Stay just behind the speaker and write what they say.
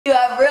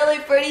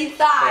pretty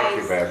thighs.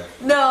 Thank you, babe.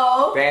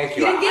 No. Thank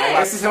you. You didn't get it.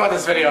 This is what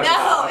this video is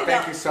about. No.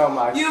 Thank you so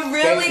much. You have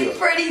really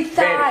pretty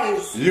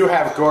thighs. Babe, you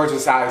have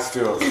gorgeous eyes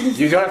too.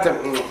 You don't have to.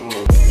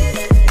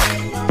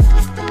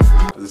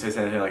 Does it taste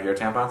anything like your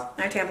tampons?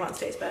 Our tampons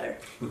taste better.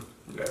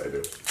 Yeah, they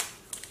do.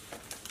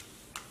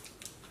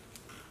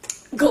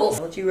 Goals.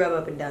 I'll let you rub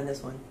up and down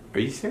this one. Are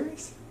you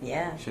serious?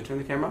 Yeah. Should I turn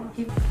the camera off?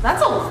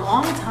 That's a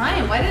long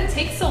time. Why did it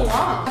take so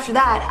long? After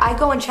that, I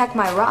go and check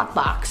my rock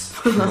box.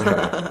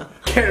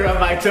 Can't rub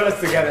my toes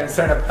together and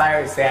start a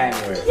fire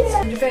sandwich.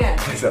 Yeah. Japan.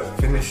 So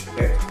finish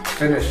it.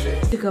 Finish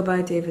it. To go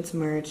buy David's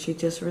merch. He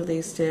just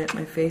released it.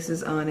 My face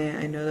is on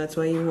it. I know that's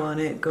why you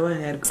want it. Go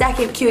ahead.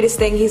 Second cutest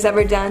thing he's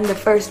ever done. The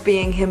first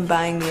being him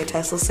buying me a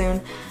Tesla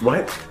soon.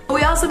 What?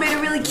 We also made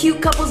a really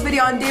cute couples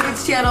video on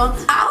David's channel.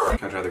 Ow!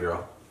 Can I try the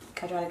girl?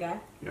 Can I try the guy?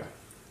 Yeah.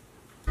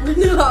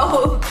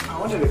 No. I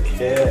wanted to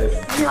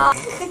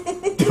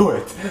kiss. Do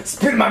it.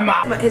 Spit my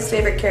mouth. His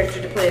favorite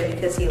character to play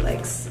because he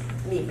likes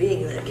me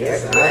being that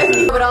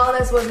character. But all of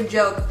this was a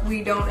joke.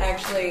 We don't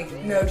actually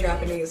know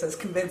Japanese as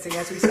convincing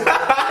as we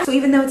sound. So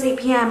even though it's 8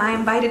 p.m., I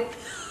invited.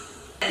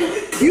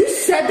 You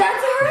said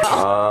that to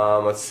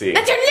her? Let's see.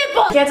 That's your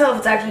nipple! Can't tell if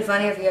it's actually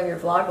funny if you have your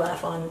vlog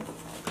laugh on.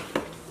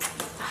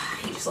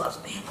 He just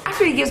loves me.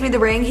 After he gives me the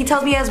ring, he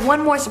tells me he has one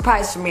more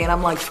surprise for me, and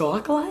I'm like,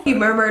 chocolate? He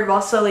murmured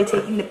while slowly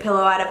taking the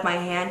pillow out of my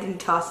hand and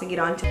tossing it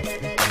onto.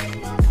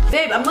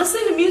 Babe, I'm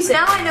listening to music.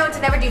 Now I know to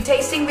never do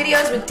tasting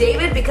videos with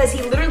David because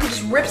he literally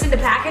just rips into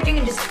packaging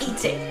and just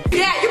eats it.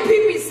 Yeah, your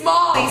pee-pee's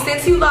small.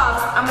 Since you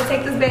love, I'm gonna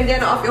take this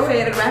bandana off your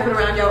head and wrap it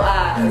around your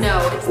eyes.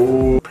 No, it's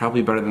Ooh,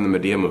 probably better than the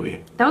Medea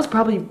movie. That was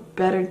probably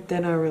better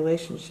than our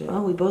relationship.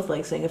 Oh, we both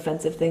like saying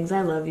offensive things.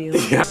 I love you.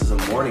 Yeah. This is a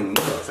morning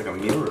meal. It's like a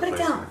meal replacement. Put it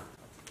down.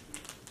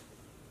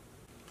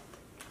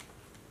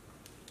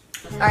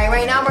 Alright,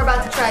 right now we're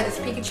about to try this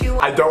Pikachu.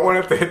 I don't want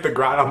it to hit the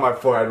ground on my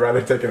floor. I'd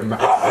rather take it in my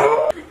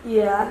mouth.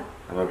 Yeah.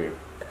 I love you.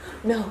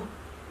 No.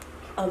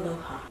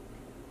 Aloha.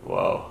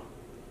 Whoa.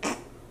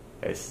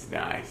 It's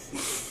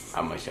nice.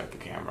 I'm gonna shut the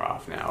camera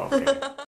off now, okay?